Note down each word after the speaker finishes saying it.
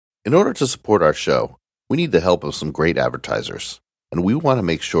In order to support our show, we need the help of some great advertisers, and we want to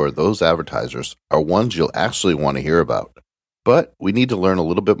make sure those advertisers are ones you'll actually want to hear about. But we need to learn a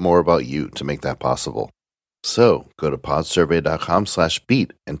little bit more about you to make that possible. So go to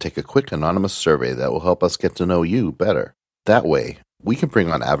podsurvey.com/beat and take a quick anonymous survey that will help us get to know you better. That way, we can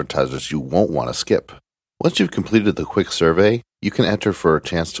bring on advertisers you won't want to skip. Once you've completed the quick survey, you can enter for a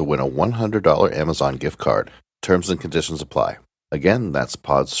chance to win a $100 Amazon gift card. Terms and conditions apply. Again, that's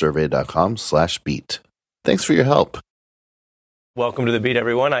podsurvey.com/beat. Thanks for your help. Welcome to The Beat,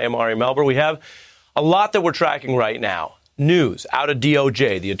 everyone. I am Ari Melber. We have a lot that we're tracking right now. News out of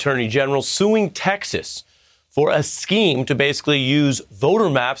DOJ, the Attorney General suing Texas for a scheme to basically use voter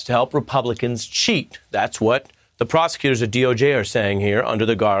maps to help Republicans cheat. That's what the prosecutors at DOJ are saying here under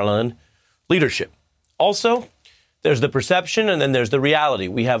the Garland leadership. Also, there's the perception and then there's the reality.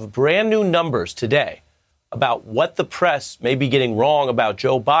 We have brand new numbers today about what the press may be getting wrong about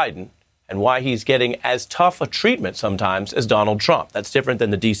Joe Biden and why he's getting as tough a treatment sometimes as Donald Trump. That's different than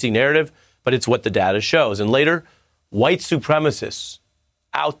the D.C. narrative, but it's what the data shows. And later, white supremacists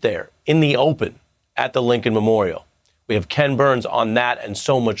out there in the open at the Lincoln Memorial. We have Ken Burns on that and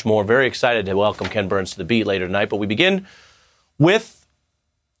so much more. Very excited to welcome Ken Burns to The Beat later tonight. But we begin with,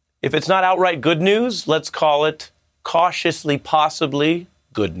 if it's not outright good news, let's call it cautiously, possibly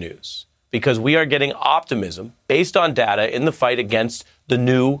good news. Because we are getting optimism based on data in the fight against the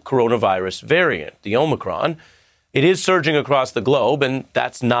new coronavirus variant, the Omicron. It is surging across the globe, and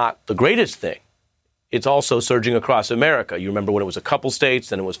that's not the greatest thing. It's also surging across America. You remember when it was a couple states,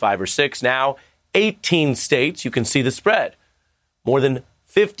 then it was 5 or 6. Now, 18 states, you can see the spread. More than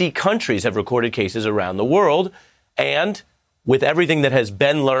 50 countries have recorded cases around the world. And with everything that has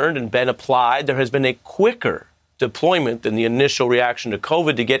been learned and been applied, there has been a quicker deployment than the initial reaction to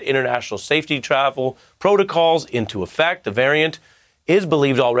COVID to get international safety travel protocols into effect. The variant is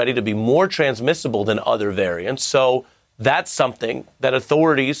believed already to be more transmissible than other variants. So that's something that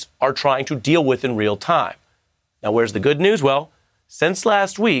authorities are trying to deal with in real time. Now, where's the good news? Well, since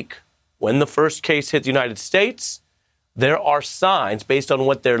last week, when the first case hit the United States, there are signs based on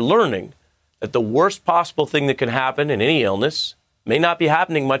what they're learning that the worst possible thing that can happen in any illness may not be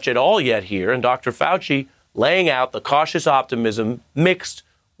happening much at all yet here. And Dr. Fauci laying out the cautious optimism mixed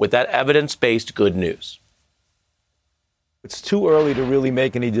with that evidence-based good news. It's too early to really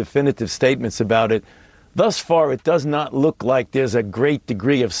make any definitive statements about it. Thus far, it does not look like there's a great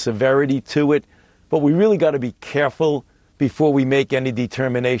degree of severity to it, but we really got to be careful before we make any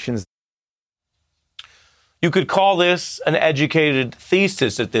determinations. You could call this an educated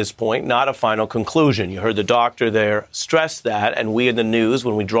thesis at this point, not a final conclusion. You heard the doctor there stress that, and we in the news,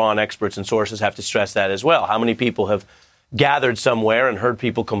 when we draw on experts and sources, have to stress that as well. How many people have gathered somewhere and heard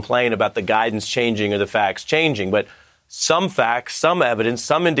people complain about the guidance changing or the facts changing? But some facts, some evidence,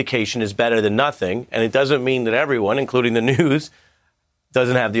 some indication is better than nothing, and it doesn't mean that everyone, including the news,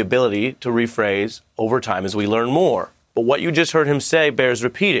 doesn't have the ability to rephrase over time as we learn more. But what you just heard him say bears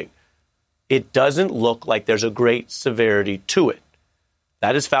repeating. It doesn't look like there's a great severity to it.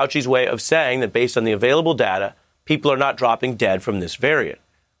 That is Fauci's way of saying that based on the available data, people are not dropping dead from this variant.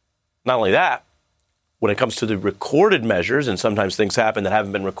 Not only that, when it comes to the recorded measures, and sometimes things happen that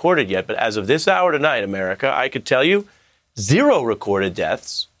haven't been recorded yet, but as of this hour tonight, America, I could tell you 0 recorded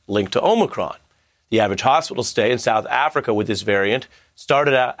deaths linked to Omicron. The average hospital stay in South Africa with this variant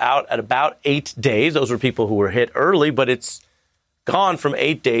started out at about 8 days. Those were people who were hit early, but it's gone from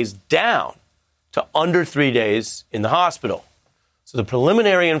 8 days down to under 3 days in the hospital. So the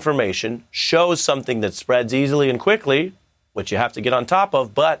preliminary information shows something that spreads easily and quickly, which you have to get on top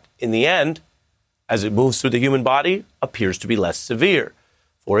of, but in the end, as it moves through the human body, appears to be less severe.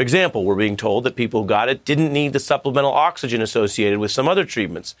 For example, we're being told that people who got it didn't need the supplemental oxygen associated with some other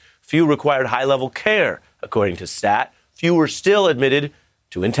treatments. Few required high-level care, according to STAT. Few were still admitted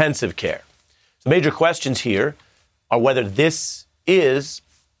to intensive care. The major questions here are whether this is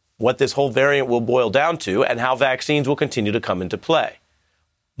what this whole variant will boil down to and how vaccines will continue to come into play.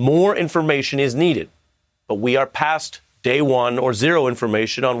 More information is needed, but we are past day 1 or 0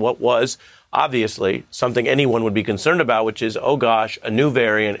 information on what was obviously something anyone would be concerned about, which is, oh gosh, a new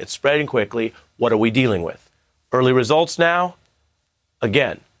variant, it's spreading quickly, what are we dealing with? Early results now,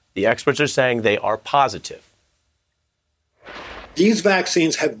 again, the experts are saying they are positive. These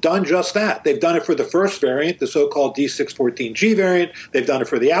vaccines have done just that. They've done it for the first variant, the so-called D614G variant. They've done it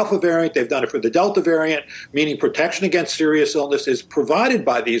for the Alpha variant. They've done it for the Delta variant, meaning protection against serious illness is provided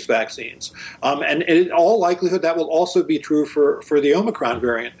by these vaccines. And in all likelihood, that will also be true for the Omicron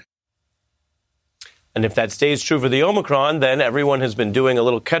variant. And if that stays true for the Omicron, then everyone has been doing a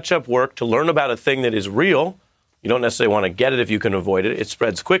little catch-up work to learn about a thing that is real, You don't necessarily want to get it if you can avoid it. It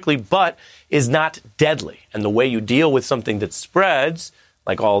spreads quickly, but is not deadly. And the way you deal with something that spreads,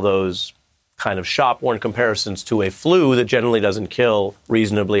 like all those kind of shop-worn comparisons to a flu that generally doesn't kill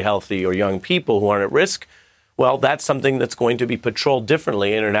reasonably healthy or young people who aren't at risk, well, that's something that's going to be patrolled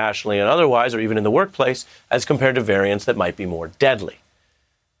differently internationally and otherwise, or even in the workplace, as compared to variants that might be more deadly.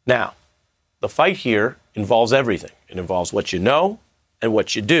 Now, the fight here involves everything. It involves what you know and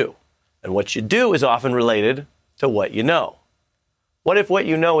what you do. And what you do is often related to what you know. What if what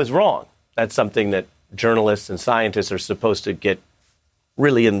you know is wrong? That's something that journalists and scientists are supposed to get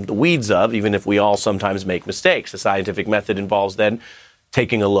really in the weeds of, even if we all sometimes make mistakes. The scientific method involves then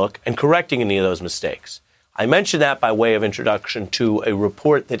taking a look and correcting any of those mistakes. I mention that by way of introduction to a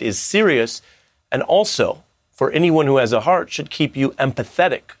report that is serious and also, for anyone who has a heart, should keep you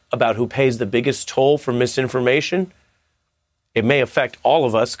empathetic about who pays the biggest toll for misinformation. It may affect all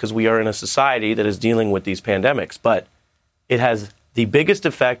of us because we are in a society that is dealing with these pandemics, but it has the biggest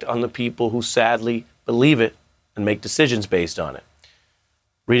effect on the people who sadly believe it and make decisions based on it.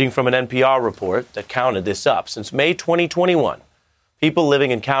 Reading from an NPR report that counted this up, since May 2021, people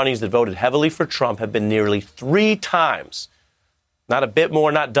living in counties that voted heavily for Trump have been nearly 3 times, not a bit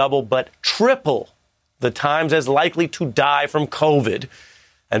more, not double, but triple the times as likely to die from COVID.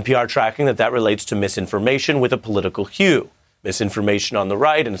 NPR tracking that relates to misinformation with a political hue. Misinformation on the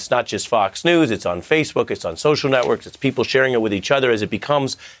right, and it's not just Fox News, it's on Facebook, it's on social networks, it's people sharing it with each other as it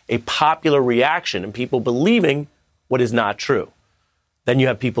becomes a popular reaction and people believing what is not true. Then you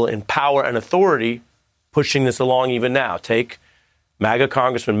have people in power and authority pushing this along even now. Take MAGA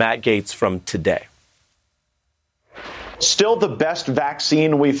Congressman Matt Gaetz from today. Still, the best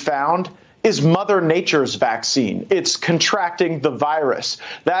vaccine we've found is Mother Nature's vaccine. It's contracting the virus.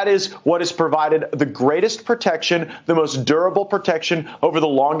 That is what has provided the greatest protection, the most durable protection over the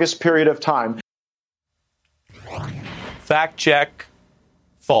longest period of time. Fact check,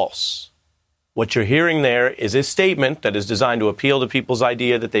 false. What you're hearing there is a statement that is designed to appeal to people's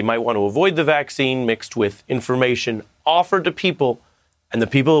idea that they might want to avoid the vaccine mixed with information offered to people, and the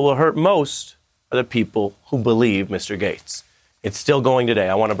people who will hurt most are the people who believe Mr. Gaetz. It's still going today.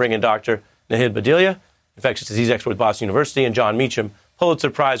 I want to bring in Dr. Nahid Bhadelia, infectious disease expert with Boston University, and John Meacham, Pulitzer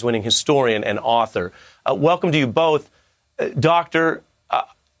Prize-winning historian and author. Welcome to you both. Doctor,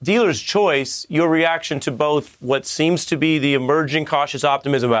 dealer's choice, your reaction to both what seems to be the emerging cautious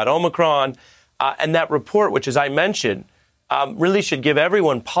optimism about Omicron and that report, which, as I mentioned, really should give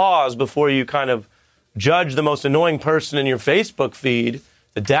everyone pause before you kind of judge the most annoying person in your Facebook feed.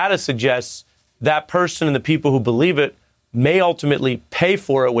 The data suggests that person and the people who believe it may ultimately pay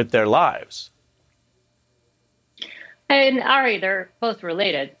for it with their lives. And Ari, they're both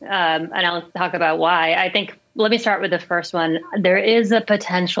related. And I'll talk about why. I think, let me start with the first one. There is a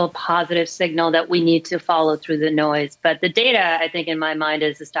potential positive signal that we need to follow through the noise. But the data, I think, in my mind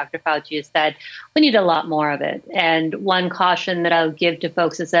is, as Dr. Fauci has said, we need a lot more of it. And one caution that I'll give to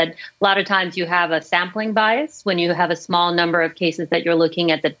folks is that a lot of times you have a sampling bias when you have a small number of cases that you're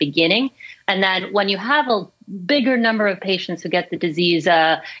looking at the beginning. And then when you have a bigger number of patients who get the disease,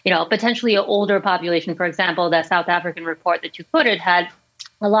 potentially an older population, for example, that South African report that you quoted had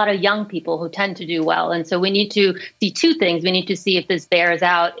a lot of young people who tend to do well. And so we need to see 2 things. We need to see if this bears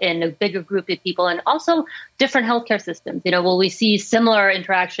out in a bigger group of people and also different healthcare systems. Will we see similar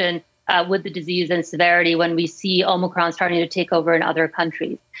interaction with the disease and severity when we see Omicron starting to take over in other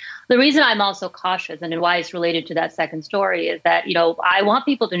countries? The reason I'm also cautious and why it's related to that second story is that, I want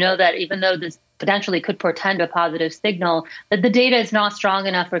people to know that even though this potentially could portend a positive signal, that the data is not strong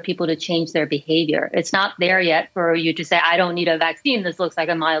enough for people to change their behavior. It's not there yet for you to say, I don't need a vaccine. This looks like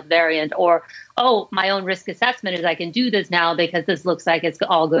a mild variant. Or, oh, my own risk assessment is I can do this now because this looks like it's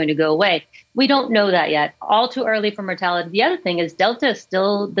all going to go away. We don't know that yet. All too early for mortality. The other thing is Delta is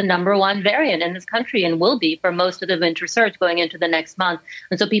still the number 1 variant in this country and will be for most of the winter surge going into the next month.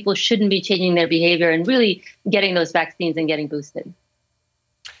 And so people shouldn't be changing their behavior and really getting those vaccines and getting boosted.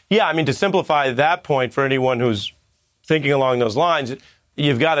 Yeah, I mean, to simplify that point for anyone who's thinking along those lines,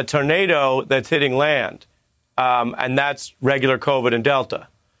 you've got a tornado that's hitting land, and that's regular COVID and Delta.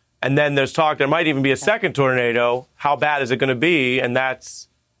 And then there's talk there might even be a second tornado. How bad is it going to be? And that's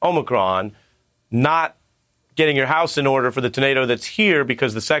Omicron. Not getting your house in order for the tornado that's here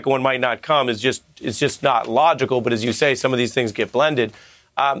because the second one might not come is just not logical. But as you say, some of these things get blended.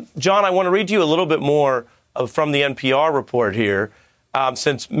 John, I want to read to you a little bit more from the NPR report here.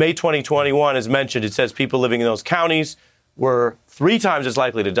 Since May 2021, as mentioned, it says people living in those counties were 3 times as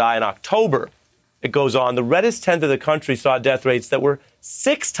likely to die. In October, it goes on, the reddest 10th of the country saw death rates that were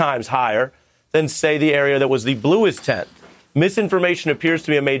 6 times higher than, say, the area that was the bluest 10th. Misinformation appears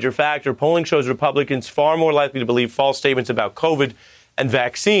to be a major factor. Polling shows Republicans far more likely to believe false statements about COVID and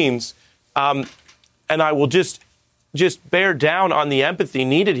vaccines. And I will just bear down on the empathy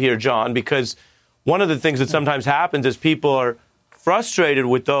needed here, John, because one of the things that sometimes happens is people are frustrated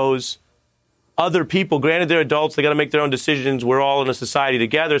with those other people. Granted, they're adults. They got to make their own decisions. We're all in a society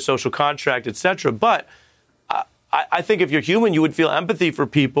together, social contract, etc. But I think if you're human, you would feel empathy for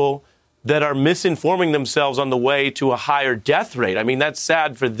people that are misinforming themselves on the way to a higher death rate. I mean, that's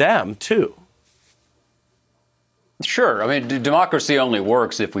sad for them, too. Sure. I mean, democracy only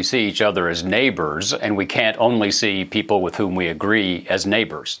works if we see each other as neighbors, and we can't only see people with whom we agree as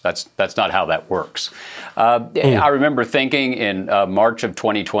neighbors. That's not how that works. I remember thinking in March of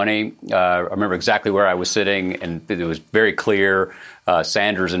 2020, I remember exactly where I was sitting, and it was very clear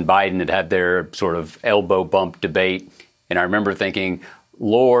Sanders and Biden had their sort of elbow bump debate. And I remember thinking,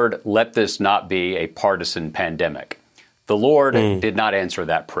 Lord, let this not be a partisan pandemic. The Lord did not answer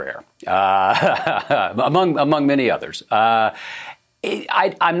that prayer, among many others.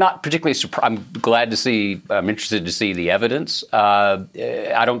 I'm not particularly surprised. I'm interested to see the evidence.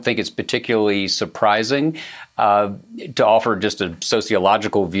 I don't think it's particularly surprising to offer just a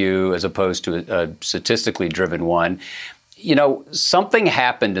sociological view as opposed to a statistically driven one. You know, something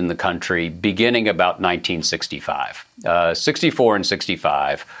happened in the country beginning about 1965. 64 and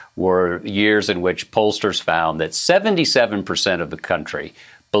 65 were years in which pollsters found that 77% of the country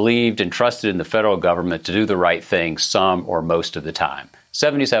believed and trusted in the federal government to do the right thing some or most of the time.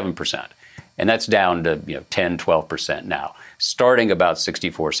 77%. And that's down to 10, 12% now, starting about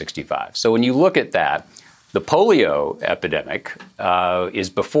 64, 65. So when you look at that, the polio epidemic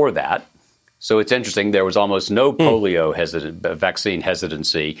is before that. So it's interesting. There was almost no polio vaccine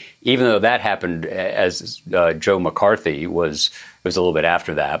hesitancy, even though that happened as Joe McCarthy was a little bit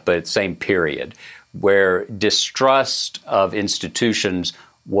after that, but same period, where distrust of institutions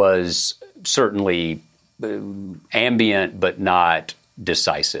was certainly ambient but not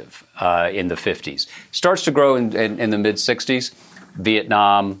decisive in the 50s. Starts to grow in the mid-60s.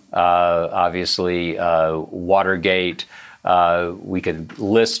 Vietnam, obviously, Watergate. We could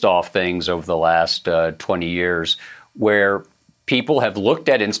list off things over the last 20 years where people have looked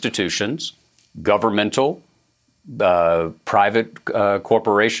at institutions, governmental, private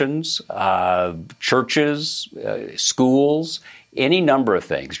corporations, churches, schools, any number of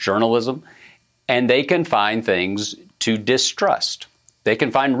things, journalism, and they can find things to distrust. They can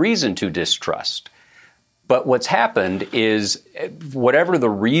find reason to distrust. But what's happened is whatever the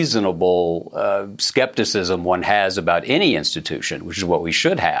reasonable skepticism one has about any institution, which is what we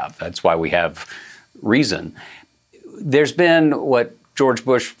should have, that's why we have reason, there's been what George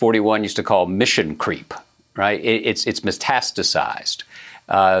Bush 41 used to call mission creep, right? It's metastasized.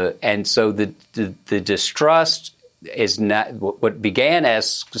 And so the distrust is not what began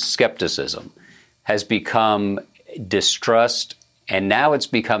as skepticism has become distrust. And now it's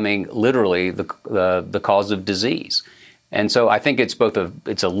becoming literally the cause of disease. And so I think it's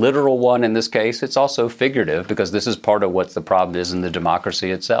it's a literal one in this case. It's also figurative because this is part of what the problem is in the democracy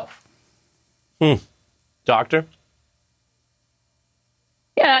itself. Doctor?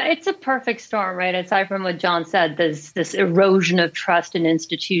 Yeah, it's a perfect storm, right? Aside from what John said, there's this erosion of trust in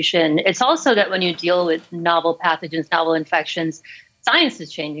institution. It's also that when you deal with novel pathogens, novel infections, science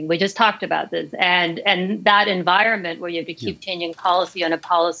is changing. We just talked about this. And that environment where you have to keep changing policy on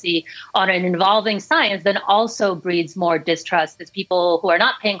an involving science then also breeds more distrust as people who are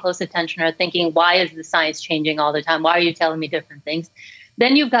not paying close attention are thinking, why is the science changing all the time? Why are you telling me different things?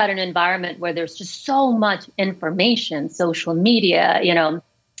 Then you've got an environment where there's just so much information, social media,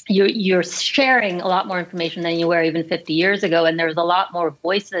 you're sharing a lot more information than you were even 50 years ago. And there's a lot more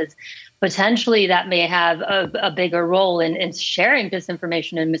voices potentially that may have a bigger role in sharing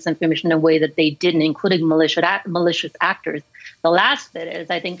disinformation and misinformation in a way that they didn't, including malicious actors. The last bit is,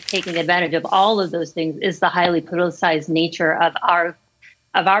 I think, taking advantage of all of those things is the highly politicized nature of our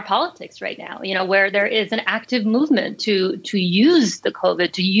politics right now, where there is an active movement to use the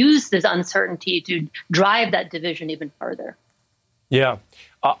COVID, to use this uncertainty to drive that division even further. Yeah.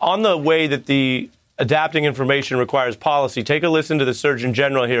 On the way that the adapting information requires policy, take a listen to the Surgeon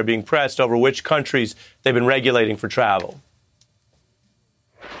General here being pressed over which countries they've been regulating for travel.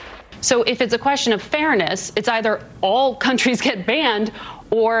 So if it's a question of fairness, it's either all countries get banned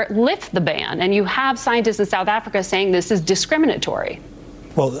or lift the ban. And you have scientists in South Africa saying this is discriminatory.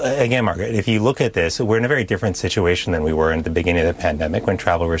 Well, again, Margaret, if you look at this, we're in a very different situation than we were in the beginning of the pandemic when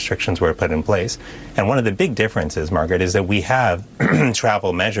travel restrictions were put in place. And one of the big differences, Margaret, is that we have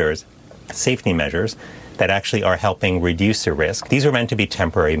travel measures, safety measures, that actually are helping reduce the risk. These are meant to be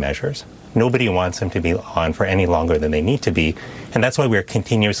temporary measures. Nobody wants them to be on for any longer than they need to be. And that's why we're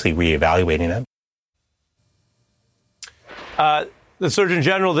continuously reevaluating them. The Surgeon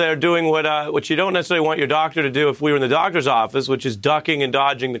General there doing what you don't necessarily want your doctor to do if we were in the doctor's office, which is ducking and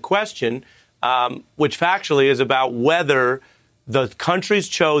dodging the question, which factually is about whether the countries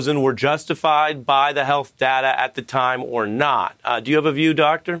chosen were justified by the health data at the time or not. Do you have a view,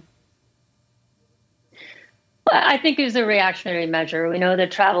 doctor? I think it was a reactionary measure. We know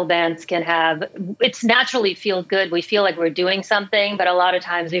that travel bans it's naturally feel good. We feel like we're doing something, but a lot of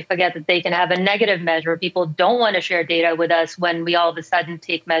times we forget that they can have a negative measure. People don't want to share data with us when we all of a sudden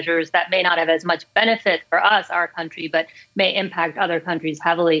take measures that may not have as much benefit for us, our country, but may impact other countries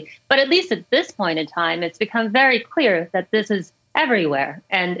heavily. But at least at this point in time, it's become very clear that this is everywhere.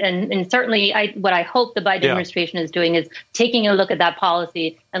 And certainly what I hope the Biden administration is doing is taking a look at that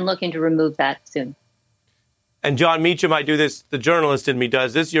policy and looking to remove that soon. And John Meacham, I do this, the journalist in me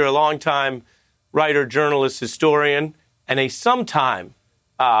does this. You're a longtime writer, journalist, historian, and a sometime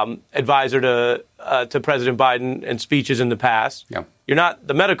advisor to President Biden and speeches in the past. Yeah. You're not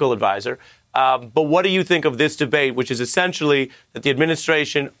the medical advisor. But what do you think of this debate, which is essentially that the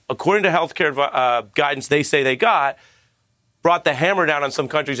administration, according to healthcare guidance they say they got, brought the hammer down on some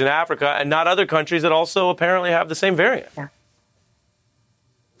countries in Africa and not other countries that also apparently have the same variant? Yeah.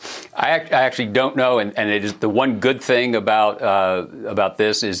 I actually don't know, and it is the one good thing about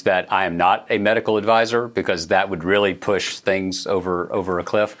this is that I am not a medical advisor, because that would really push things over a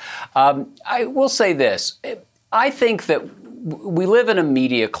cliff. I will say this: I think that we live in a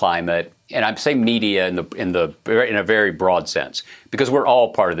media climate, and I'm saying media in a very broad sense, because we're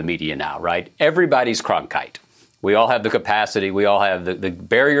all part of the media now, right? Everybody's Cronkite. We all have the capacity. We all have the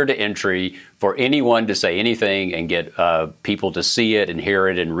barrier to entry for anyone to say anything and get people to see it and hear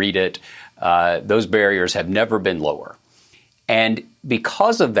it and read it. Those barriers have never been lower. And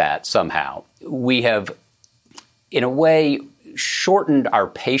because of that, somehow, we have, in a way, shortened our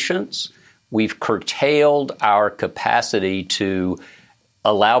patience. We've curtailed our capacity to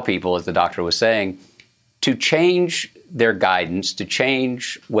allow people, as the doctor was saying, to change their guidance, to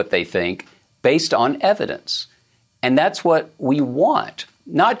change what they think based on evidence. And that's what we want,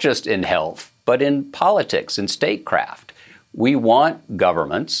 not just in health, but in politics and statecraft. We want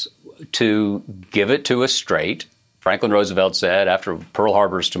governments to give it to us straight. Franklin Roosevelt said after Pearl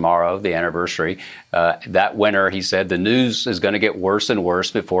Harbor's tomorrow, the anniversary, that winter, he said, the news is going to get worse and worse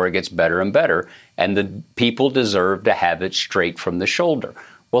before it gets better and better. And the people deserve to have it straight from the shoulder.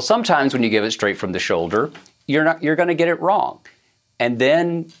 Well, sometimes when you give it straight from the shoulder, you're going to get it wrong. And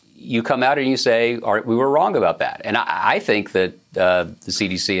then you come out and you say, all right, we were wrong about that. And I think that the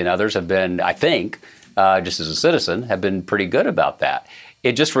CDC and others have been, just as a citizen, have been pretty good about that.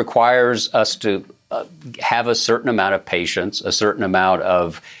 It just requires us to have a certain amount of patience, a certain amount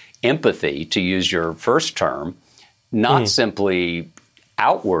of empathy, to use your first term, not simply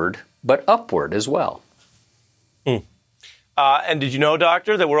outward, but upward as well. And did you know,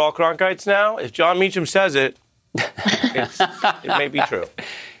 doctor, that we're all Cronkites now? If John Meacham says it, it may be true.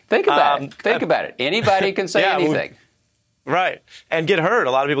 Think about it. Think about it. Anybody can say anything. Right. And get hurt.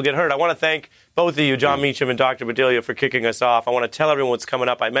 A lot of people get hurt. I want to thank both of you, John Meacham and Dr. Bedelia, for kicking us off. I want to tell everyone what's coming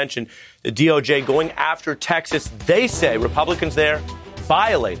up. I mentioned the DOJ going after Texas. They say Republicans there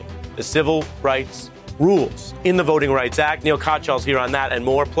violating the civil rights rules in the Voting Rights Act. Neil Kotchall's here on that and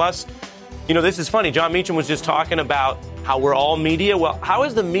more. Plus, this is funny. John Meacham was just talking about how we're all media. Well, how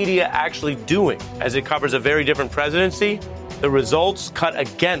is the media actually doing as it covers a very different presidency? The results cut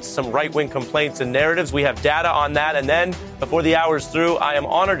against some right-wing complaints and narratives. We have data on that. And then, before the hour's through, I am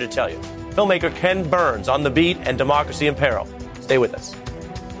honored to tell you, filmmaker Ken Burns on The Beat and Democracy in Peril. Stay with us.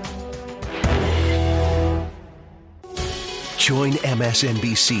 Join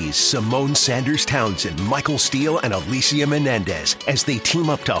MSNBC's Simone Sanders-Townsend, Michael Steele, and Alicia Menendez as they team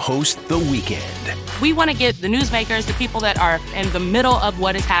up to host The Weekend. We want to get the newsmakers, the people that are in the middle of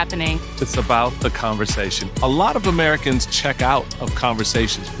what is happening. It's about the conversation. A lot of Americans check out of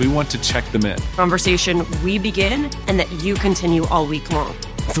conversations. We want to check them in. Conversation we begin and that you continue all week long.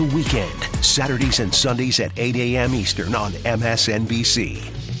 The Weekend, Saturdays and Sundays at 8 a.m. Eastern on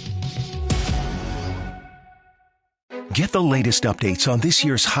MSNBC. Get the latest updates on this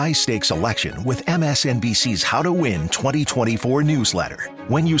year's high-stakes election with MSNBC's How to Win 2024 newsletter.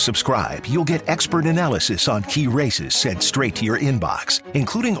 When you subscribe, you'll get expert analysis on key races sent straight to your inbox,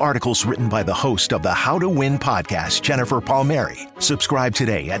 including articles written by the host of the How to Win podcast, Jennifer Palmieri. Subscribe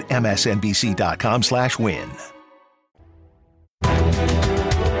today at msnbc.com/win.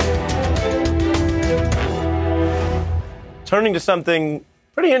 Turning to something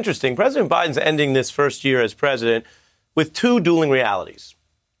pretty interesting, President Biden's ending this first year as president with two dueling realities.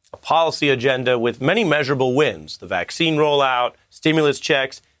 a policy agenda with many measurable wins: the vaccine rollout, stimulus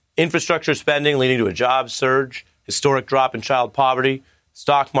checks, infrastructure spending leading to a jobs surge, historic drop in child poverty,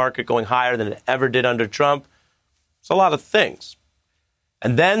 stock market going higher than it ever did under Trump. It's a lot of things.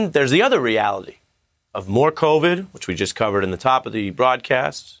 And then there's the other reality of more COVID, which we just covered in the top of the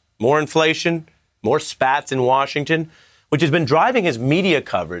broadcast, more inflation, more spats in Washington, which has been driving his media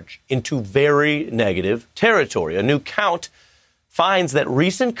coverage into very negative territory. A new count finds that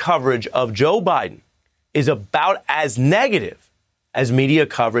recent coverage of Joe Biden is about as negative as media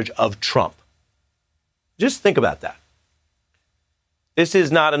coverage of Trump. Just think about that. This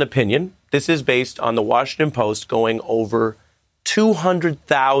is not an opinion. This is based on the Washington Post going over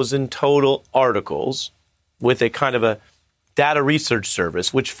 200,000 total articles with a kind of a data research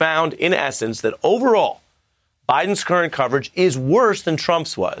service, which found, in essence, that overall, Biden's current coverage is worse than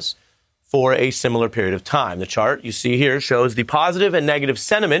Trump's was for a similar period of time. The chart you see here shows the positive and negative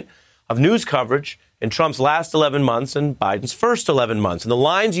sentiment of news coverage in Trump's last 11 months and Biden's first 11 months. And the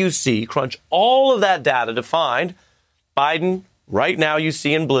lines you see crunch all of that data to find Biden, right now you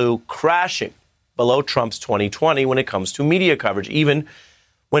see in blue, crashing below Trump's 2020 when it comes to media coverage, even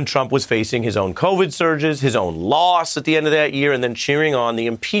when Trump was facing his own COVID surges, his own loss at the end of that year, and then cheering on the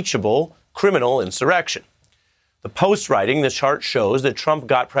impeachable criminal insurrection. The Post writing, the chart shows that Trump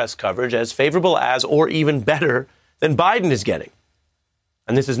got press coverage as favorable as or even better than Biden is getting.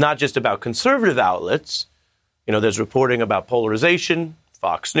 And this is not just about conservative outlets. You know, there's reporting about polarization,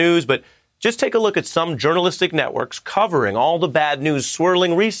 Fox News, but just take a look at some journalistic networks covering all the bad news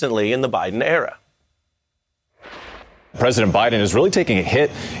swirling recently in the Biden era. President Biden is really taking a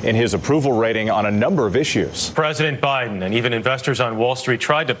hit in his approval rating on a number of issues. President Biden and even investors on Wall Street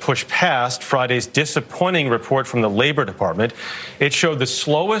tried to push past Friday's disappointing report from the Labor Department. It showed the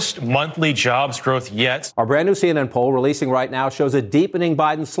slowest monthly jobs growth yet. Our brand new CNN poll releasing right now shows a deepening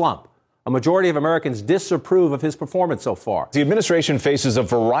Biden slump. A majority of Americans disapprove of his performance so far. The administration faces a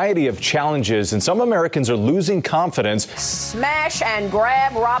variety of challenges, and some Americans are losing confidence. Smash and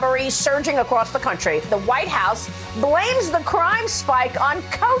grab robberies surging across the country. The White House blames the crime spike on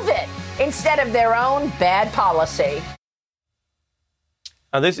COVID instead of their own bad policy.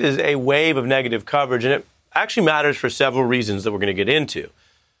 Now, this is a wave of negative coverage, and it actually matters for several reasons that we're going to get into.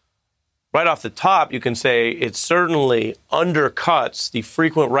 Right off the top, you can say it certainly undercuts the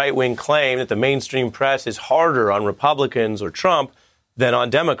frequent right-wing claim that the mainstream press is harder on Republicans or Trump than on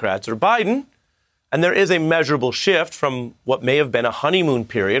Democrats or Biden. And there is a measurable shift from what may have been a honeymoon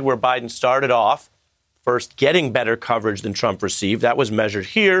period where Biden started off first getting better coverage than Trump received. That was measured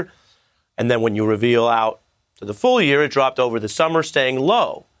here. And then when you reveal out to the full year, it dropped over the summer, staying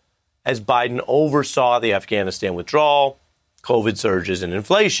low as Biden oversaw the Afghanistan withdrawal, COVID surges, and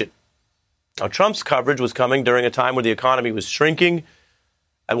inflation. Now, Trump's coverage was coming during a time where the economy was shrinking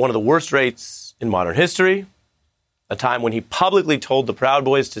at one of the worst rates in modern history, a time when he publicly told the Proud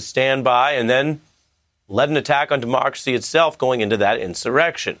Boys to stand by and then led an attack on democracy itself going into that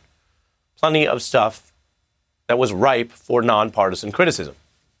insurrection. Plenty of stuff that was ripe for nonpartisan criticism.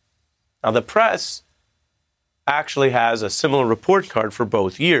 Now, the press actually has a similar report card for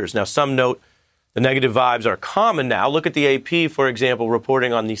both years. Now, some note the negative vibes are common now. Look at the AP, for example,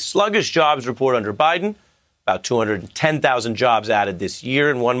 reporting on the sluggish jobs report under Biden, about 210,000 jobs added this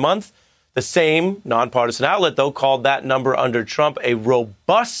year in 1 month. The same nonpartisan outlet, though, called that number under Trump a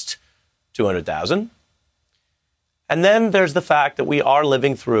robust 200,000. And then there's the fact that we are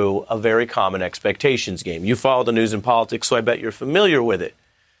living through a very common expectations game. You follow the news and politics, so I bet you're familiar with it.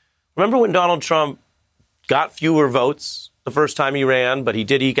 Remember when Donald Trump got fewer votes the first time he ran, but he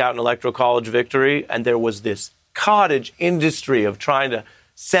did eke out an electoral college victory, and there was this cottage industry of trying to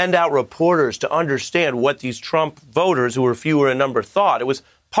send out reporters to understand what these Trump voters, who were fewer in number, thought. It was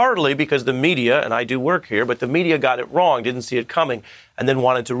partly because the media, and I do work here, but the media got it wrong, didn't see it coming, and then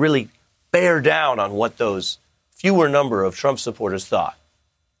wanted to really bear down on what those fewer number of Trump supporters thought.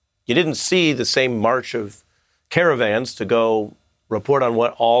 You didn't see the same march of caravans to go report on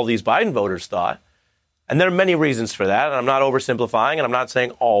what all these Biden voters thought. And there are many reasons for that. And I'm not oversimplifying, and I'm not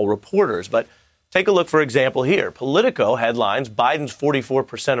saying all reporters. But take a look, for example, here. Politico headlines Biden's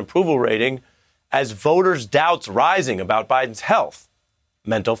 44% approval rating as voters' doubts rising about Biden's health,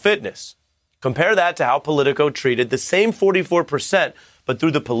 mental fitness. Compare that to how Politico treated the same 44%, but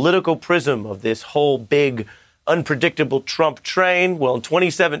through the political prism of this whole big, unpredictable Trump train. Well, in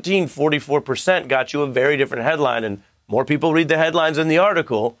 2017, 44% got you a very different headline, and more people read the headlines than the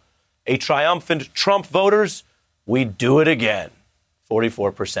article. A triumphant Trump voters, we do it again,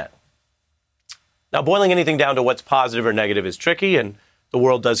 44%. Now, boiling anything down to what's positive or negative is tricky, and the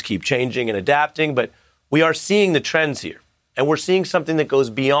world does keep changing and adapting, but we are seeing the trends here. And we're seeing something that goes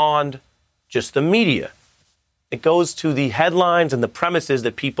beyond just the media. It goes to the headlines and the premises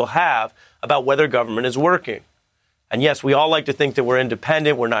that people have about whether government is working. And yes, we all like to think that we're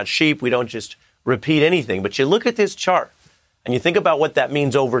independent, we're not sheep, we don't just repeat anything. But you look at this chart and you think about what that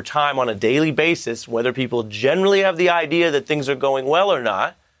means over time on a daily basis, whether people generally have the idea that things are going well or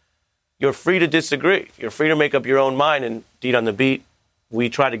not. You're free to disagree. You're free to make up your own mind. And indeed, on The Beat, we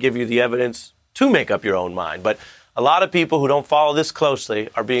try to give you the evidence to make up your own mind. But a lot of people who don't follow this closely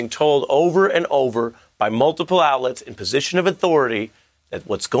are being told over and over by multiple outlets in position of authority that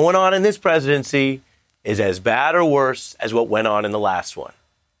what's going on in this presidency is as bad or worse as what went on in the last one.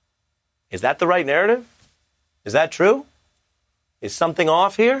 Is that the right narrative? Is that true? Is something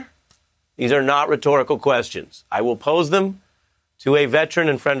off here? These are not rhetorical questions. I will pose them to a veteran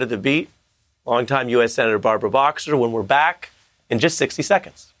and friend of The Beat, longtime U.S. Senator Barbara Boxer, when we're back in just 60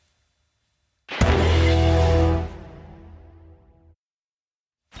 seconds.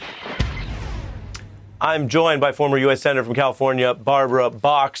 I'm joined by former U.S. Senator from California, Barbara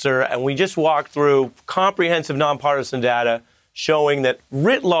Boxer, and we just walked through comprehensive nonpartisan data showing that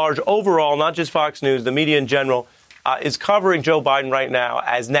writ large, overall, not just Fox News, the media in general, is covering Joe Biden right now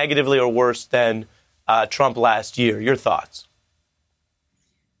as negatively or worse than Trump last year. Your thoughts?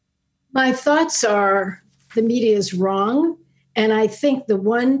 My thoughts are the media is wrong. And I think the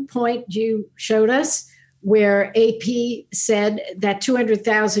one point you showed us where AP said that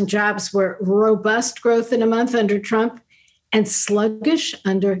 200,000 jobs were robust growth in a month under Trump and sluggish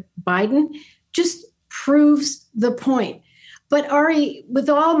under Biden just proves the point. But Ari, with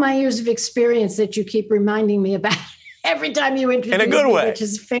all my years of experience that you keep reminding me about every time you introduce me, in a good way, which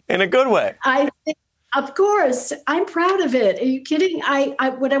is fair, in a good way. I think, of course, I'm proud of it. Are you kidding?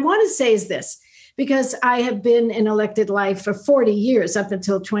 What I want to say is this, because I have been in elected life for 40 years up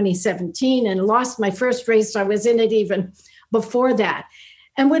until 2017 and lost my first race. I was in it even before that.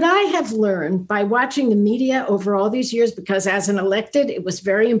 And what I have learned by watching the media over all these years, because as an elected, it was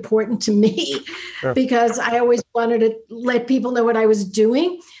very important to me because I always wanted to let people know what I was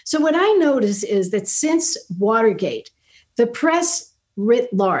doing. So what I notice is that since Watergate, the press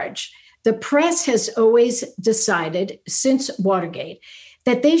writ large, the press has always decided since Watergate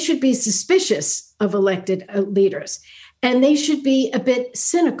that they should be suspicious of elected leaders and they should be a bit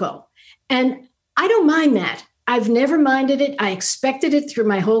cynical. And I don't mind that. I've never minded it. I expected it through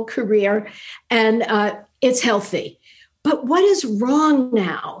my whole career, and it's healthy. But what is wrong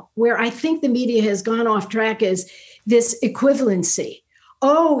now, where I think the media has gone off track, is this equivalency.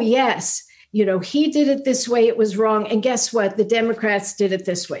 Oh, yes, he did it this way, it was wrong. And guess what? The Democrats did it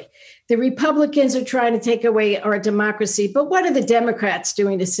this way. The Republicans are trying to take away our democracy, but what are the Democrats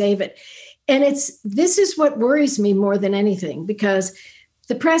doing to save it? And this is what worries me more than anything, because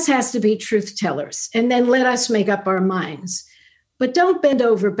the press has to be truth tellers and then let us make up our minds. But don't bend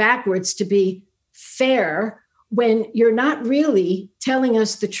over backwards to be fair when you're not really telling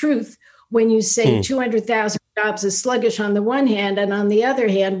us the truth when you say 200,000 jobs is sluggish on the one hand, and on the other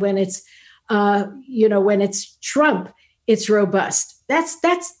hand, when it's when it's Trump, it's robust.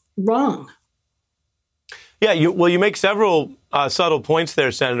 That's wrong. Yeah, you make several subtle points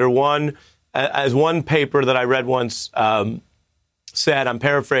there, Senator. One, as one paper that I read once said, I'm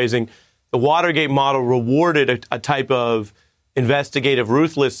paraphrasing, the Watergate model rewarded a type of investigative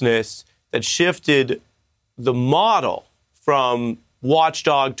ruthlessness that shifted the model from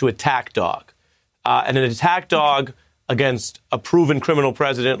watchdog to attack dog. And an attack dog against a proven criminal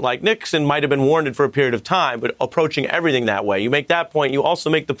president like Nixon might have been warranted for a period of time, but approaching everything that way. You make that point. You also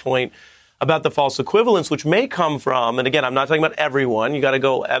make the point about the false equivalence, which may come from, and again, I'm not talking about everyone, you got to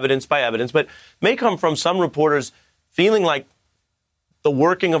go evidence by evidence, but may come from some reporters feeling like the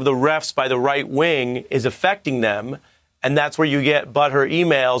working of the refs by the right wing is affecting them, and that's where you get butthurt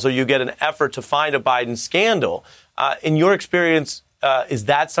emails or you get an effort to find a Biden scandal. In your experience, is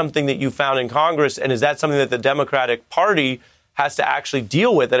that something that you found in Congress, and is that something that the Democratic Party has to actually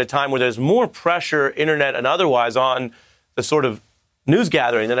deal with at a time where there's more pressure, internet and otherwise, on the sort of news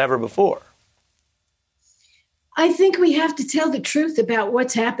gathering than ever before? I think we have to tell the truth about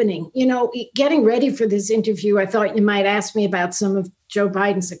what's happening. Getting ready for this interview, I thought you might ask me about some of Joe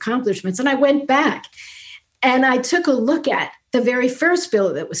Biden's accomplishments. And I went back and I took a look at the very first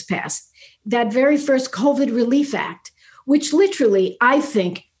bill that was passed, that very first COVID Relief Act, which literally, I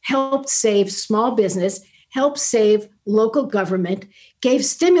think, helped save small business, helped save local government, gave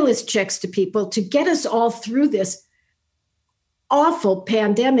stimulus checks to people to get us all through this awful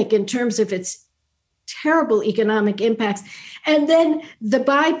pandemic in terms of its terrible economic impacts. And then the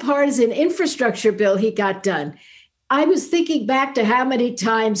bipartisan infrastructure bill he got done. I was thinking back to how many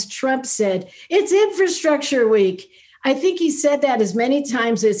times Trump said, it's infrastructure week. I think he said that as many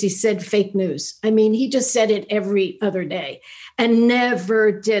times as he said fake news. I mean, he just said it every other day and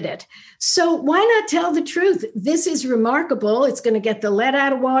never did it. So why not tell the truth? This is remarkable. It's going to get the lead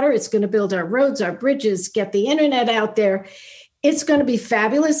out of water. It's going to build our roads, our bridges, get the internet out there. It's going to be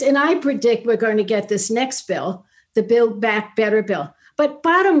fabulous. And I predict we're going to get this next bill, the Build Back Better bill. But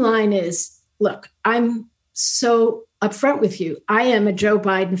bottom line is, look, I'm so upfront with you. I am a Joe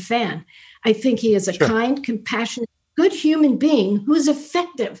Biden fan. I think he is a kind, compassionate, good human being who is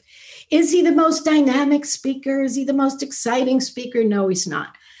effective. Is he the most dynamic speaker? Is he the most exciting speaker? No, he's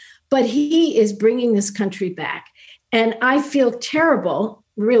not. But he is bringing this country back. And I feel terrible,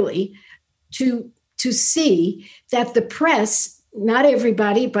 really, to see that the press, not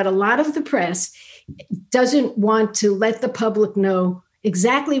everybody, but a lot of the press, doesn't want to let the public know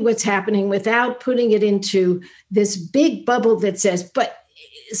exactly what's happening without putting it into this big bubble that says, but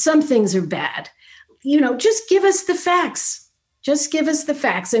some things are bad. You know, just give us the facts. Just give us the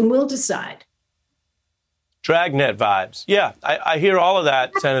facts and we'll decide. Dragnet vibes. Yeah, I hear all of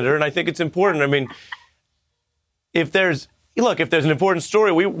that, Senator, and I think it's important. I mean, if there's an important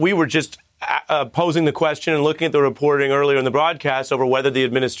story, we were just posing the question and looking at the reporting earlier in the broadcast over whether the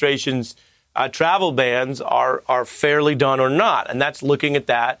administration's travel bans are fairly done or not. And that's looking at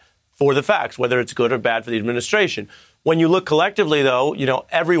that for the facts, whether it's good or bad for the administration. When you look collectively, though, you know,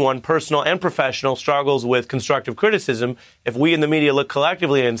 everyone, personal and professional, struggles with constructive criticism. If we in the media look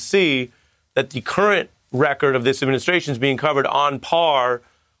collectively and see that the current record of this administration is being covered on par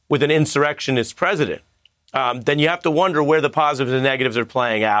with an insurrectionist president, then you have to wonder where the positives and negatives are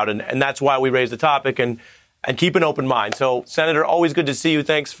playing out. And that's why we raised the topic and keep an open mind. So, Senator, always good to see you.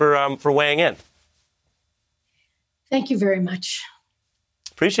 Thanks for weighing in. Thank you very much.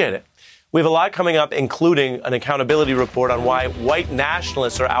 Appreciate it. We have a lot coming up, including an accountability report on why white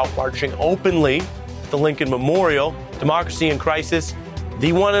nationalists are out marching openly at the Lincoln Memorial. Democracy in crisis.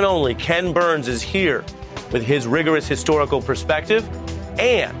 The one and only Ken Burns is here with his rigorous historical perspective.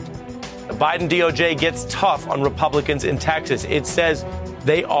 And the Biden DOJ gets tough on Republicans in Texas. It says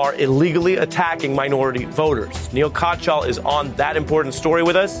they are illegally attacking minority voters. Neil Kochal is on that important story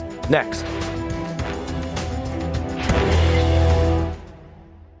with us next.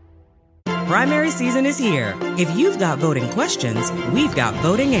 Primary season is here. If you've got voting questions, we've got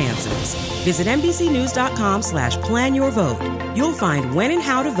voting answers. Visit NBCNews.com/plan your vote. You'll find when and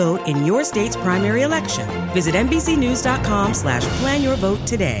how to vote in your state's primary election. Visit NBCNews.com/plan your vote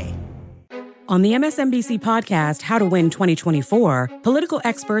today. On the MSNBC podcast, How to Win 2024, political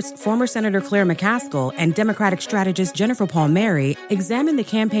experts, former Senator Claire McCaskill and Democratic strategist Jennifer Palmieri examine the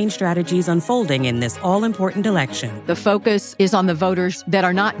campaign strategies unfolding in this all-important election. The focus is on the voters that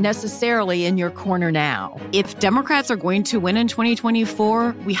are not necessarily in your corner now. If Democrats are going to win in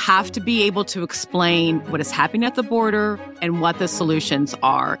 2024, we have to be able to explain what is happening at the border and what the solutions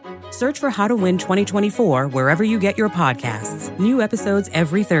are. Search for How to Win 2024 wherever you get your podcasts. New episodes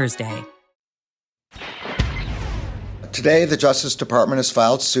every Thursday. Today, the Justice Department has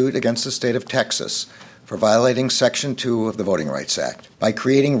filed suit against the state of Texas for violating Section 2 of the Voting Rights Act by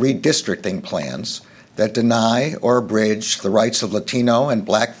creating redistricting plans that deny or abridge the rights of Latino and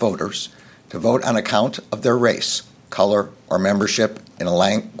Black voters to vote on account of their race, color, or membership in a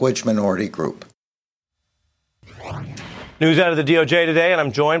language minority group. News out of the DOJ today, and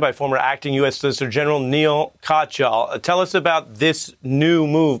I'm joined by former acting U.S. Solicitor General Neil Kochal. Tell us about this new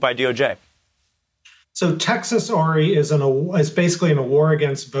move by DOJ. So Texas, Ari, is basically in a war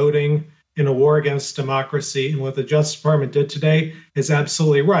against voting, in a war against democracy. And what the Justice Department did today is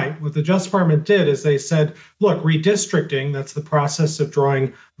absolutely right. What the Justice Department did is they said, look, redistricting, that's the process of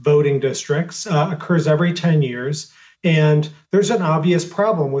drawing voting districts, occurs every 10 years. And there's an obvious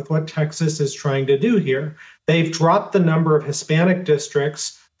problem with what Texas is trying to do here. They've dropped the number of Hispanic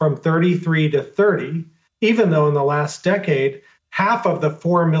districts from 33 to 30, even though in the last decade, half of the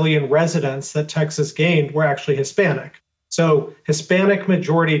 4 million residents that Texas gained were actually Hispanic. So Hispanic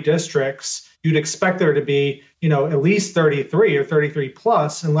majority districts, you'd expect there to be, at least 33 or 33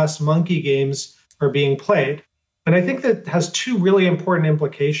 plus, unless monkey games are being played. And I think that has two really important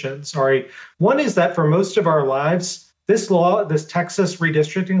implications, Ari. One is that for most of our lives, this Texas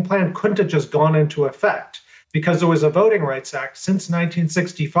redistricting plan couldn't have just gone into effect because there was a Voting Rights Act since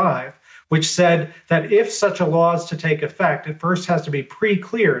 1965 which said that if such a law is to take effect, it first has to be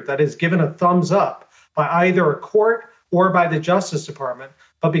pre-cleared, that is, given a thumbs up by either a court or by the Justice Department.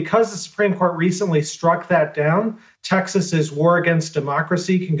 But because the Supreme Court recently struck that down, Texas's war against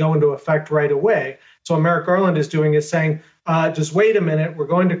democracy can go into effect right away. So what Merrick Garland is doing is saying, just wait a minute, we're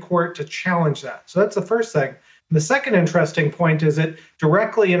going to court to challenge that. So that's the first thing. And the second interesting point is it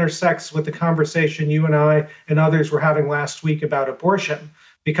directly intersects with the conversation you and I and others were having last week about abortion.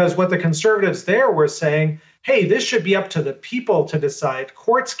 Because what the conservatives there were saying, hey, this should be up to the people to decide.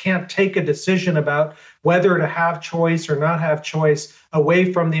 Courts can't take a decision about whether to have choice or not have choice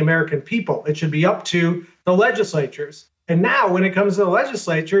away from the American people. It should be up to the legislatures. And now when it comes to the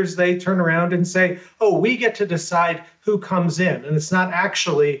legislatures, they turn around and say, oh, we get to decide who comes in. And it's not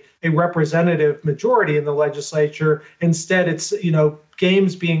actually a representative majority in the legislature. Instead, it's,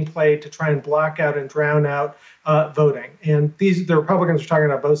 games being played to try and block out and drown out voting. And the Republicans are talking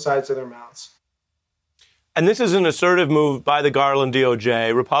about both sides of their mouths. And this is an assertive move by the Garland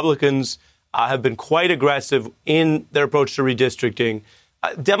DOJ. Republicans have been quite aggressive in their approach to redistricting.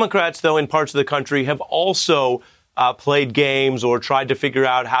 Democrats, though, in parts of the country have also played games or tried to figure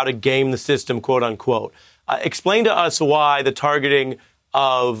out how to game the system, quote unquote. Explain to us why the targeting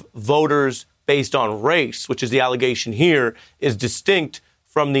of voters based on race, which is the allegation here, is distinct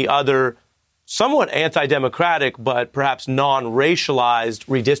from the other somewhat anti-democratic but perhaps non-racialized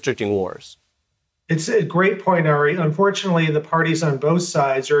redistricting wars. It's a great point, Ari. Unfortunately, the parties on both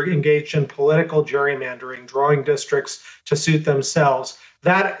sides are engaged in political gerrymandering, drawing districts to suit themselves.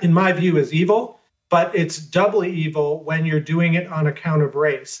 That, in my view, is evil, but it's doubly evil when you're doing it on account of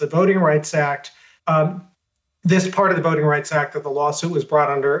race. The Voting Rights Act, this part of the Voting Rights Act that the lawsuit was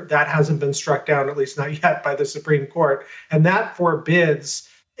brought under, that hasn't been struck down, at least not yet, by the Supreme Court. And that forbids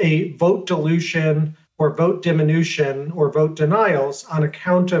a vote dilution or vote diminution or vote denials on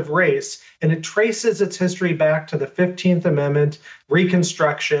account of race. And it traces its history back to the 15th Amendment,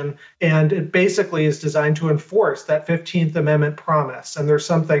 Reconstruction, and it basically is designed to enforce that 15th Amendment promise. And there's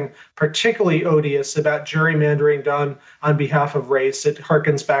something particularly odious about gerrymandering done on behalf of race. It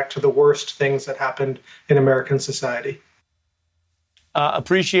harkens back to the worst things that happened in American society.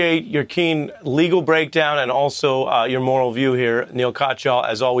 Appreciate your keen legal breakdown and also your moral view here. Neil Katyal,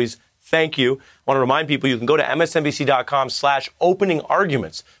 as always, thank you. I want to remind people you can go to msnbc.com/opening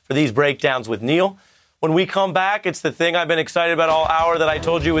arguments for these breakdowns with Neil. When we come back, it's the thing I've been excited about all hour that I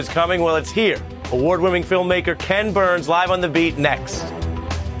told you was coming. Well, it's here. Award-winning filmmaker Ken Burns live on The Beat next.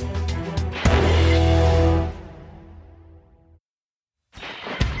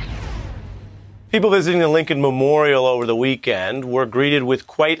 People visiting the Lincoln Memorial over the weekend were greeted with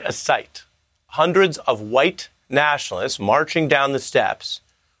quite a sight. Hundreds of white nationalists marching down the steps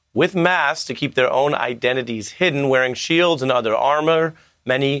with masks to keep their own identities hidden, wearing shields and other armor,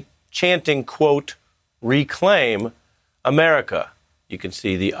 many chanting, quote, "Reclaim America." You can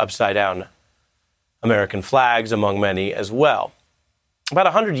see the upside-down American flags among many as well. About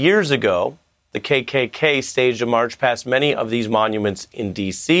 100 years ago, the KKK staged a march past many of these monuments in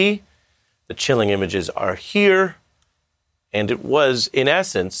D.C. The chilling images are here, and it was, in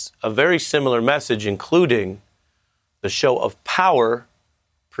essence, a very similar message, including the show of power,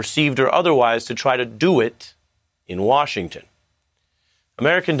 perceived or otherwise, to try to do it in Washington.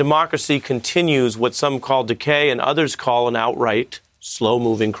 American democracy continues what some call decay and others call an outright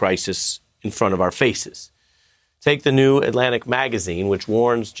slow-moving crisis in front of our faces. Take the new Atlantic magazine, which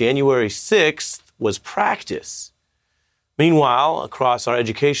warns January 6th was practice. Meanwhile, across our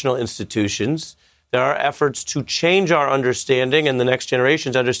educational institutions, there are efforts to change our understanding and the next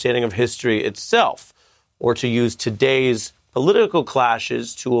generation's understanding of history itself, or to use today's political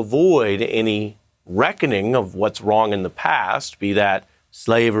clashes to avoid any reckoning of what's wrong in the past, be that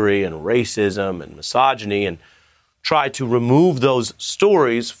slavery and racism and misogyny, and try to remove those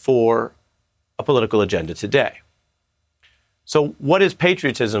stories for a political agenda today. So what is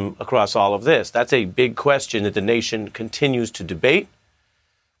patriotism across all of this? That's a big question that the nation continues to debate.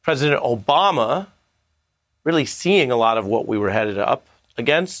 President Obama, really seeing a lot of what we were headed up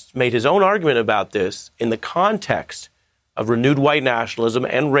against, made his own argument about this in the context of renewed white nationalism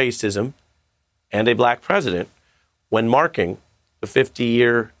and racism and a black president when marking the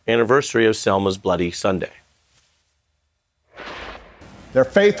 50-year anniversary of Selma's Bloody Sunday. Their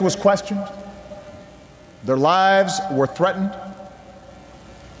faith was questioned. Their lives were threatened.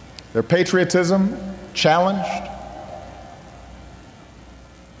 Their patriotism challenged.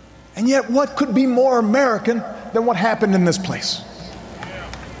 And yet, what could be more American than what happened in this place?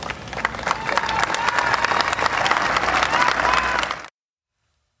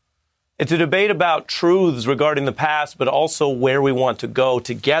 It's a debate about truths regarding the past, but also where we want to go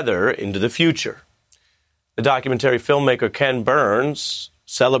together into the future. The documentary filmmaker Ken Burns,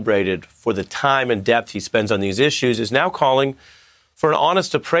 celebrated for the time and depth he spends on these issues, is now calling for an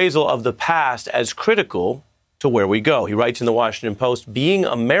honest appraisal of the past as critical to where we go. He writes in the Washington Post, "Being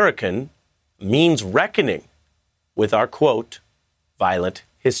American means reckoning with our, quote, violent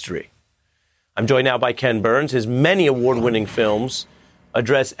history." I'm joined now by Ken Burns. His many award-winning films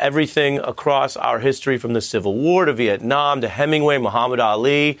address everything across our history, from the Civil War to Vietnam to Hemingway, Muhammad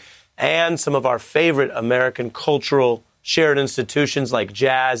Ali, and some of our favorite American cultural shared institutions like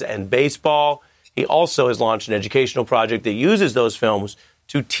jazz and baseball. He also has launched an educational project that uses those films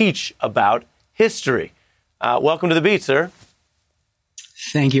to teach about history. Welcome to The Beat, sir.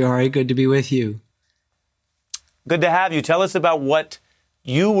 Thank you, Ari. Good to be with you. Good to have you. Tell us about what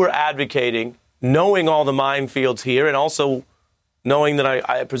you were advocating, knowing all the minefields here, and also knowing that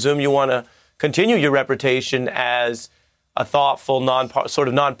I presume you want to continue your reputation as a thoughtful,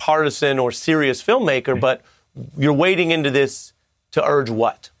 nonpartisan or serious filmmaker, but you're wading into this to urge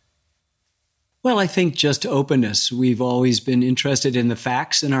what? Well, I think just openness. We've always been interested in the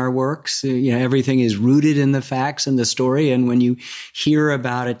facts in our works. Everything is rooted in the facts and the story. And when you hear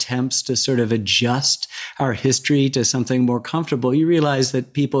about attempts to sort of adjust our history to something more comfortable, you realize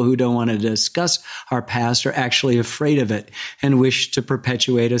that people who don't want to discuss our past are actually afraid of it and wish to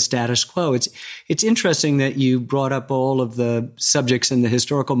perpetuate a status quo. It's interesting that you brought up all of the subjects and the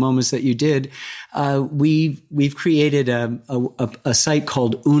historical moments that you did. We've created a site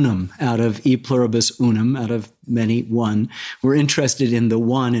called Unum out of E pluribus unum, out of many one. We're interested in the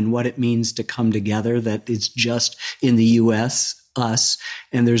one and what it means to come together, that it's just in the U.S., us,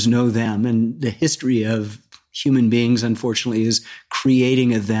 and there's no them. And the history of human beings, unfortunately, is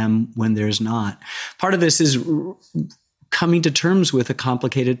creating a them when there's not. Part of this is coming to terms with a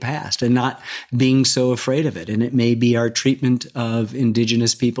complicated past and not being so afraid of it. And it may be our treatment of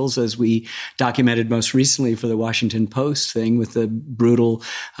indigenous peoples, as we documented most recently for the Washington Post thing with the brutal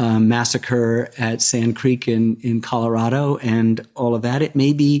massacre at Sand Creek in Colorado and all of that. It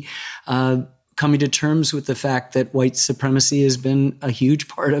may be coming to terms with the fact that white supremacy has been a huge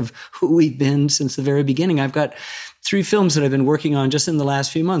part of who we've been since the very beginning. I've got 3 films that I've been working on just in the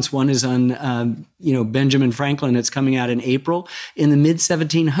last few months. One is on, Benjamin Franklin. It's coming out in April. In the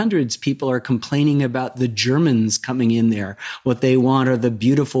mid-1700s, people are complaining about the Germans coming in there. What they want are the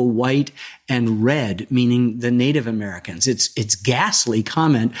beautiful white and red, meaning the Native Americans. It's ghastly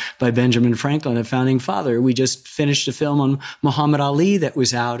comment by Benjamin Franklin, a founding father. We just finished a film on Muhammad Ali that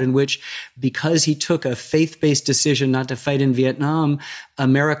was out, in which, because he took a faith-based decision not to fight in Vietnam,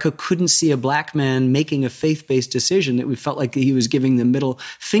 America couldn't see a black man making a faith-based decision, that we felt like he was giving the middle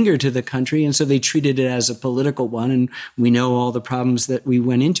finger to the country. And so they treated it as a political one. And we know all the problems that we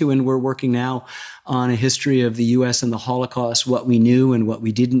went into. And we're working now on a history of the U.S. and the Holocaust, what we knew and what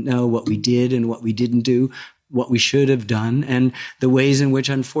we didn't know, what we did and what we didn't do, what we should have done, and the ways in which,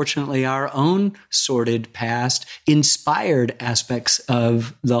 unfortunately, our own sordid past inspired aspects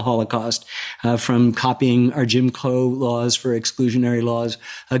of the Holocaust, from copying our Jim Crow laws for exclusionary laws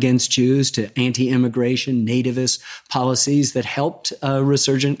against Jews to anti-immigration, nativist policies that helped a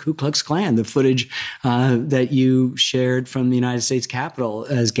resurgent Ku Klux Klan. The footage that you shared from the United States Capitol,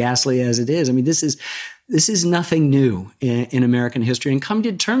 as ghastly as it is, I mean, this is nothing new in American history, and coming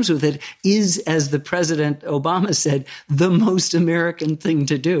to terms with it is, as the President Obama said, the most American thing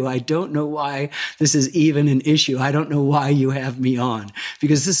to do. I don't know why this is even an issue. I don't know why you have me on,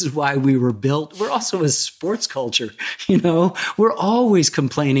 because this is why we were built. We're also a sports culture. We're always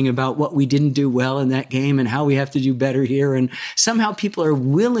complaining about what we didn't do well in that game and how we have to do better here. And somehow people are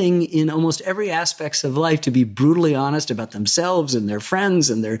willing in almost every aspects of life to be brutally honest about themselves and their friends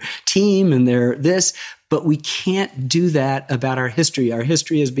and their team and their this. But we can't do that about our history. Our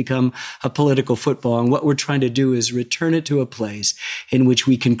history has become a political football. And what we're trying to do is return it to a place in which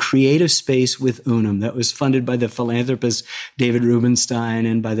we can create a space with Unum that was funded by the philanthropist David Rubenstein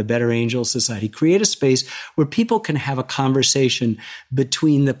and by the Better Angels Society. Create a space where people can have a conversation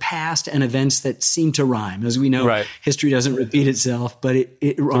between the past and events that seem to rhyme. As we know, history doesn't repeat itself, but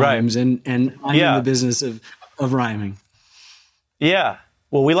it rhymes. Right. And I'm in the business of rhyming. Yeah.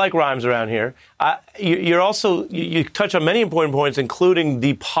 Well, we like rhymes around here. You touch on many important points, including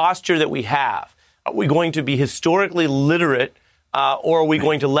the posture that we have. Are we going to be historically literate, or are we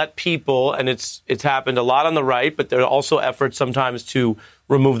going to let people, and it's happened a lot on the right, but there are also efforts sometimes to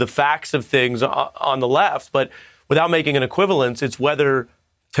remove the facts of things on the left, but without making an equivalence, it's whether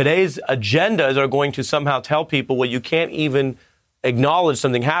today's agendas are going to somehow tell people, well, you can't even acknowledge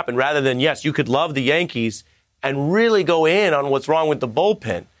something happened, rather than, yes, you could love the Yankees and really go in on what's wrong with the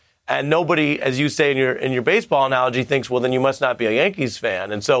bullpen. And nobody, as you say in your baseball analogy, thinks, well, then you must not be a Yankees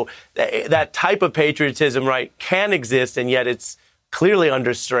fan. And so that type of patriotism, right, can exist, and yet it's clearly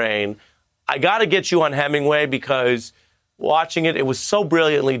under strain. I got to get you on Hemingway, because watching it was so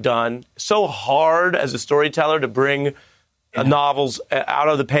brilliantly done, so hard as a storyteller to bring novels out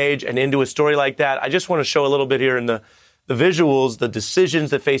of the page and into a story like that. I just want to show a little bit here in the visuals, the decisions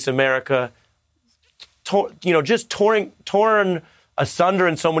that face America, torn asunder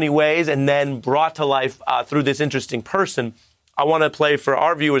in so many ways and then brought to life through this interesting person. I want to play for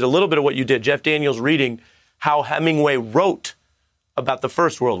our viewers a little bit of what you did. Jeff Daniels reading how Hemingway wrote about the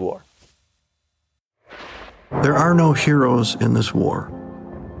First World War. There are no heroes in this war.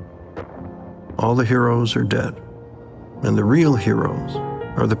 All the heroes are dead, and the real heroes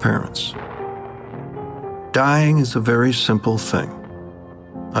are the parents. Dying is a very simple thing.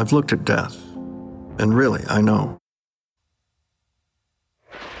 I've looked at death, and really, I know.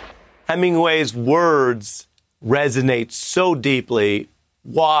 Hemingway's words resonate so deeply.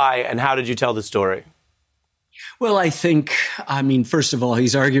 Why and how did you tell the story? Well, I mean, first of all,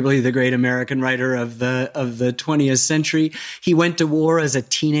 he's arguably the great American writer of the 20th century. He went to war as a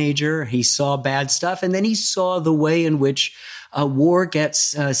teenager. He saw bad stuff, and then he saw the way in which war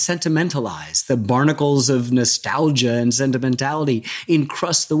gets sentimentalized. The barnacles of nostalgia and sentimentality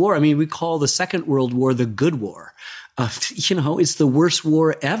encrust the war. I mean, we call the Second World War the Good War. It's the worst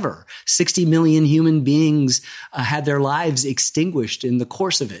war ever. 60 million human beings had their lives extinguished in the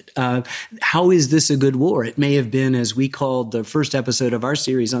course of it. How is this a good war? It may have been, as we called the first episode of our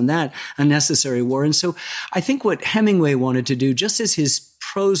series on that, a necessary war. And so I think what Hemingway wanted to do, just as his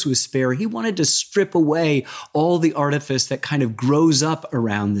prose was spare, he wanted to strip away all the artifice that kind of grows up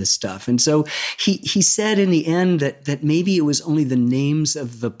around this stuff. And so he said in the end that maybe it was only the names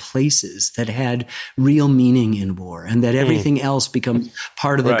of the places that had real meaning in war, and that everything else becomes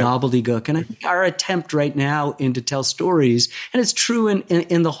part of the gobbledygook. And I think our attempt right now to tell stories, and it's true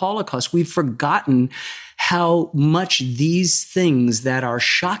in the Holocaust, we've forgotten how much these things that are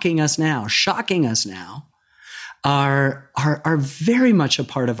shocking us now, are very much a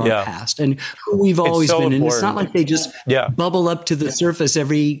part of our past and who we've always been. And it's not like they just bubble up to the surface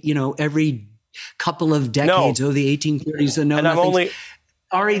every couple of decades. No. The 1830s. And I'm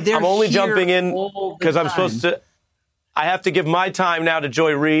only jumping in because I'm supposed to. I have to give my time now to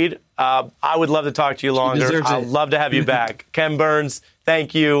Joy Reid. I would love to talk to you longer. I'd love to have you back. Ken Burns,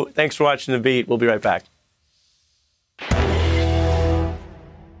 thank you. Thanks for watching The Beat. We'll be right back.